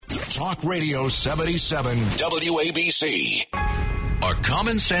Talk Radio 77 WABC. A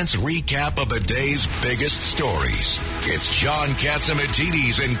common sense recap of the day's biggest stories. It's John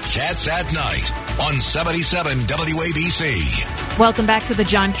Catsimatidis and Cats at Night on 77 WABC. Welcome back to the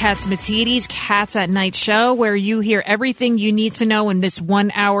John Catsimatidis Cats at Night show, where you hear everything you need to know in this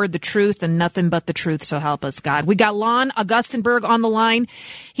 1 hour, the truth and nothing but the truth, so help us God. We got Lon Augustenberg on the line.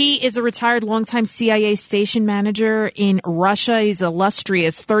 He is a retired longtime CIA station manager in Russia. He's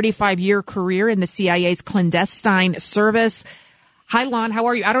illustrious 35-year career in the CIA's clandestine service. Hi, Lon. How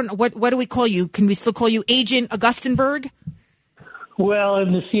are you? I don't know. What do we call you? Can we still call you Agent Augustenberg? Well,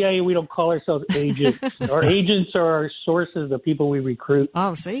 in the CIA, we don't call ourselves agents. Our agents are our sources, the people we recruit.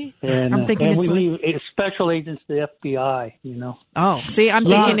 Oh, see? And, I'm thinking and it's we leave special agents to the FBI, you know. Oh, see? I'm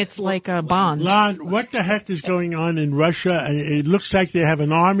thinking it's like a bond. Lon, what the heck is going on in Russia? It looks like they have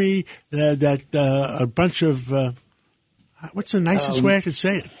an army that a bunch of... what's the nicest way I could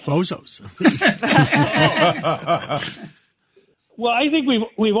say it? Bozos. Well, I think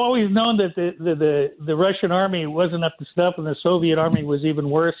we've always known that the Russian army wasn't up to snuff, and the Soviet army was even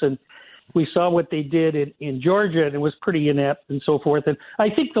worse. And we saw what they did in Georgia, and it was pretty inept and so forth. And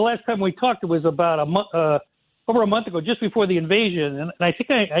I think the last time we talked, it was about over a month ago, just before the invasion. And I think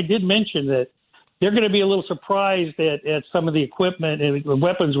I did mention that they're going to be a little surprised at some of the equipment and the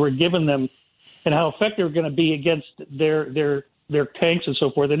weapons we're giving them, and how effective they're going to be against their tanks and so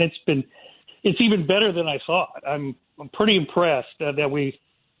forth. And it's even better than I thought. I'm pretty impressed that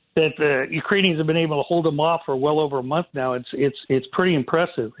the Ukrainians have been able to hold them off for well over a month now. It's pretty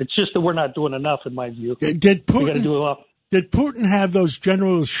impressive. It's just that we're not doing enough, in my view. Did Putin have those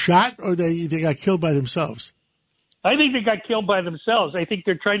generals shot, or they got killed by themselves? I think they got killed by themselves. I think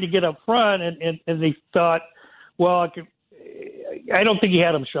they're trying to get up front, and they thought, well, I don't think he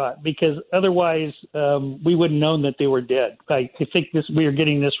had them shot, because otherwise we wouldn't have known that they were dead. I think we are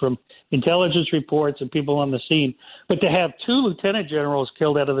getting this from intelligence reports and people on the scene. But to have 2 lieutenant generals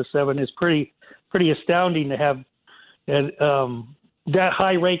killed out of the 7 is pretty astounding, to have that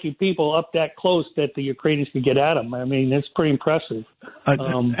high-ranking people up that close that the Ukrainians could get at them. I mean, it's pretty impressive.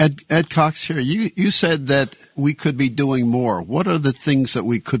 Ed Cox here. You said that we could be doing more. What are the things that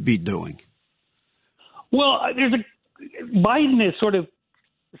we could be doing? Well, Biden has sort of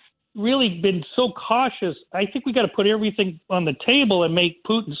really been so cautious. I think we got to put everything on the table and make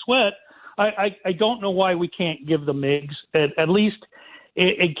Putin sweat. I don't know why we can't give the MiGs at least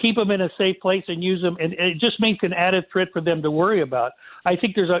and keep them in a safe place and use them. And it just makes an added threat for them to worry about. I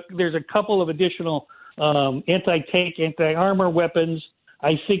think there's a couple of additional anti-tank, anti-armor weapons.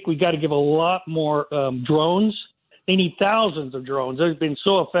 I think we got to give a lot more drones. They need thousands of drones. They've been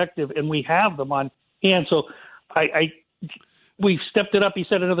so effective, and we have them on hand. So we stepped it up. He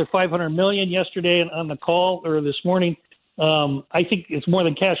said another $500 million yesterday on the call, or this morning. I think it's more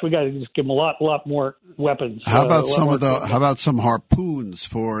than cash. We got to just give them a lot more weapons. How about some harpoons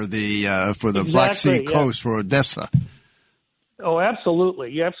for the Black Sea coast, for Odessa? Oh, absolutely.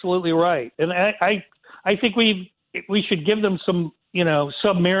 You're absolutely right. And I think we should give them some,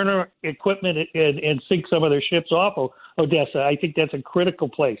 submariner equipment and sink some of their ships off of Odessa. I think that's a critical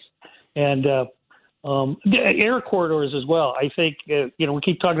place. And air corridors as well. I think, we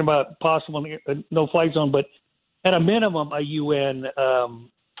keep talking about possible no-fly zone, but at a minimum, a UN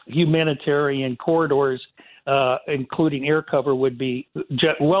humanitarian corridors, including air cover, would be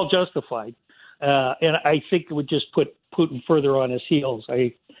well justified. And I think it would just put Putin further on his heels.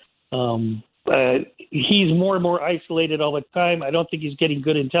 He's more and more isolated all the time. I don't think he's getting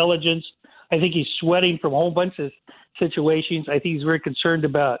good intelligence. I think he's sweating from a whole bunch of situations. I think he's very concerned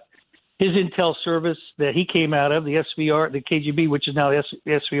about his intel service that he came out of, the SVR, the KGB, which is now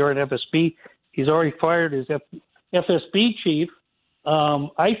SVR and FSB. He's already fired his FSB chief.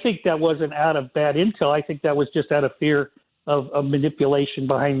 I think that wasn't out of bad intel. I think that was just out of fear of manipulation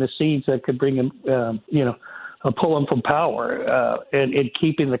behind the scenes that could bring him, pull him from power and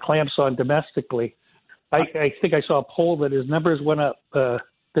keeping the clamps on domestically. I think I saw a poll that his numbers went up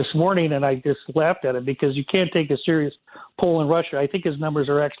this morning, and I just laughed at it, because you can't take a serious poll in Russia. I think his numbers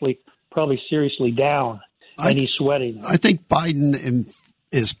are actually probably seriously down, and he's sweating. I think Biden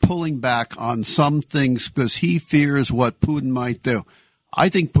is pulling back on some things because he fears what Putin might do. I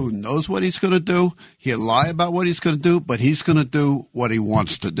think Putin knows what he's going to do. He'll lie about what he's going to do, but he's going to do what he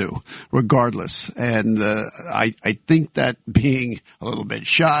wants to do, regardless. And I think that being a little bit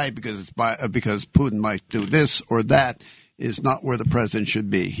shy because Putin might do this or that is not where the president should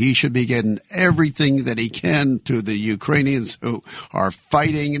be. He should be getting everything that he can to the Ukrainians who are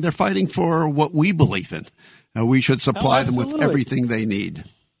fighting, and they're fighting for what we believe in. We should supply them with everything they need.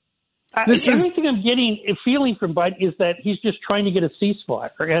 Everything I'm feeling from Biden is that he's just trying to get a ceasefire,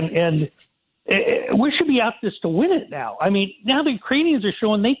 and we should be out this to win it now. I mean, now the Ukrainians are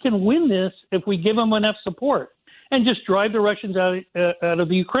showing they can win this if we give them enough support and just drive the Russians out of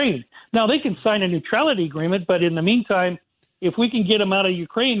the Ukraine. Now, they can sign a neutrality agreement, but in the meantime, if we can get them out of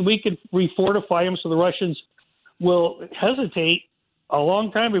Ukraine, we can refortify them so the Russians will hesitate a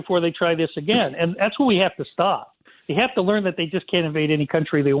long time before they try this again. And that's what we have to stop. They have to learn that they just can't invade any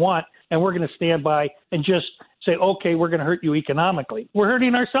country they want, and we're going to stand by and just say, okay, we're going to hurt you economically. We're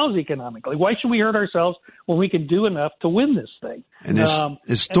hurting ourselves economically. Why should we hurt ourselves when we can do enough to win this thing? And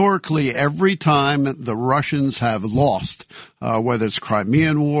historically, every time the Russians have lost, whether it's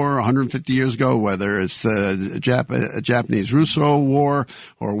Crimean War 150 years ago, whether it's the Japanese-Russo War,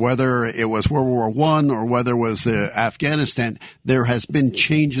 or whether it was World War I, or whether it was Afghanistan, there has been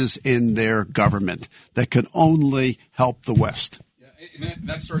changes in their government that could only help the West. And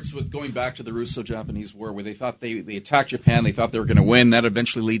that starts with going back to the Russo-Japanese War, where they thought they attacked Japan. They thought they were going to win. That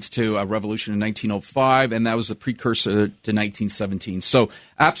eventually leads to a revolution in 1905, and that was a precursor to 1917. So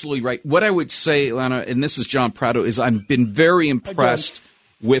absolutely right. What I would say, Lana, and this is John Prado, is I've been very impressed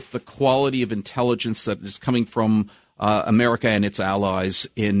with the quality of intelligence that is coming from America and its allies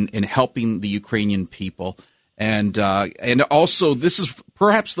in helping the Ukrainian people. And also, this is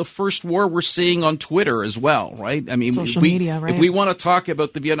perhaps the first war we're seeing on Twitter as well, right? I mean, social media, right? If we want to talk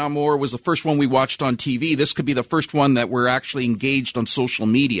about the Vietnam War was the first one we watched on TV, this could be the first one that we're actually engaged on social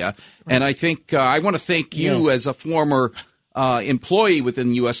media. Right. And I think I want to thank you as a former employee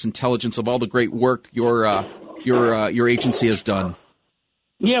within U.S. intelligence of all the great work your agency has done.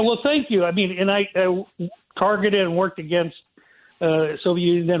 Yeah, well, thank you. I mean, and I targeted and worked against Soviet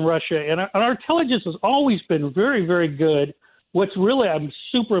Union and Russia. And our intelligence has always been very, very good. What's really I'm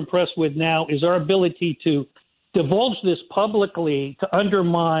super impressed with now is our ability to divulge this publicly to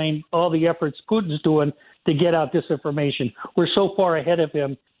undermine all the efforts Putin's doing to get out disinformation. We're so far ahead of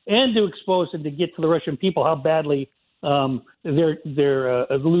him, and to expose and to get to the Russian people how badly they're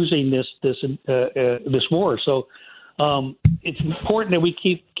losing this war. So it's important that we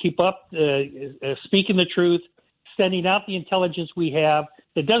keep up speaking the truth, sending out the intelligence we have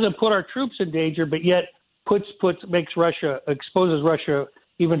that doesn't put our troops in danger, but yet exposes Russia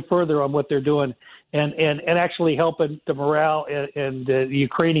even further on what they're doing, and actually helping the morale and the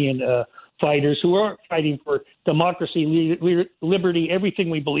Ukrainian fighters who are fighting for democracy, liberty, everything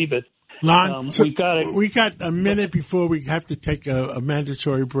we believe in. Lon, we got a minute before we have to take a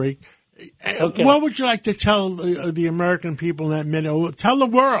mandatory break. Okay. What would you like to tell the American people in that minute? Tell the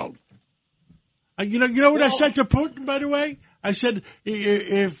world. You know what I said to Putin, by the way? I said,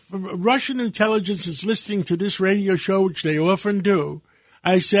 if Russian intelligence is listening to this radio show, which they often do,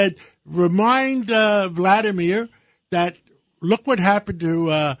 I said, remind Vladimir that look what happened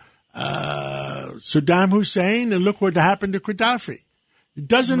to Saddam Hussein and look what happened to Gaddafi. It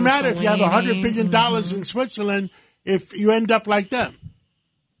doesn't matter if you have $100 billion in Switzerland if you end up like them.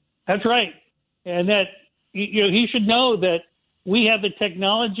 That's right. And that he should know that we have the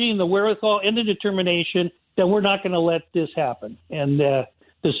technology and the wherewithal and the determination that we're not going to let this happen. And the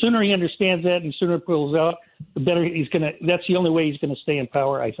sooner he understands that and the sooner it pulls out, the better that's the only way he's going to stay in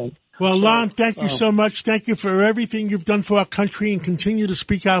power, I think. Well, Lon, thank you so much. Thank you for everything you've done for our country and continue to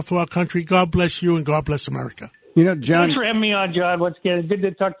speak out for our country. God bless you and God bless America. John. Thanks for having me on, John. Once again, good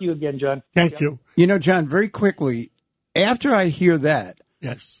to talk to you again, John. Thank you. John, very quickly, after I hear that,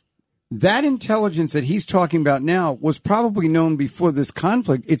 yes, that intelligence that he's talking about now was probably known before this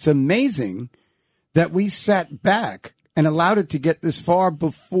conflict. It's amazing that we sat back and allowed it to get this far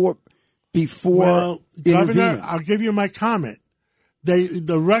before. Well, Governor, I'll give you my comment.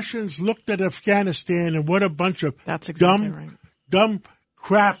 The Russians looked at Afghanistan and what a bunch of dumb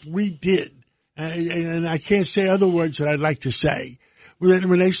crap we did. And I can't say other words that I'd like to say.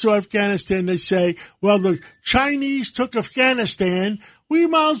 When they saw Afghanistan, they say, well, the Chinese took Afghanistan. We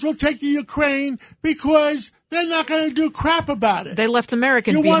might as well take the Ukraine because they're not going to do crap about it. They left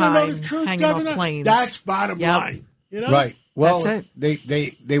Americans behind. You want to know the truth, hanging Governor? Off planes. That's bottom line. Right. Well, that's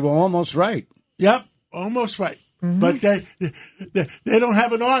it. They were almost right. Yep, almost right. Mm-hmm. But they don't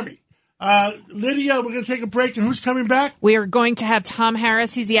have an army. Lydia, we're going to take a break, and who's coming back? We are going to have Tom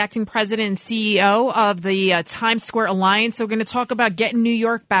Harris. He's the acting president and CEO of the Times Square Alliance. So we're going to talk about getting New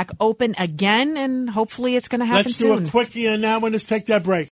York back open again, and hopefully it's going to happen soon. Let's do a quickie, and now let's take that break.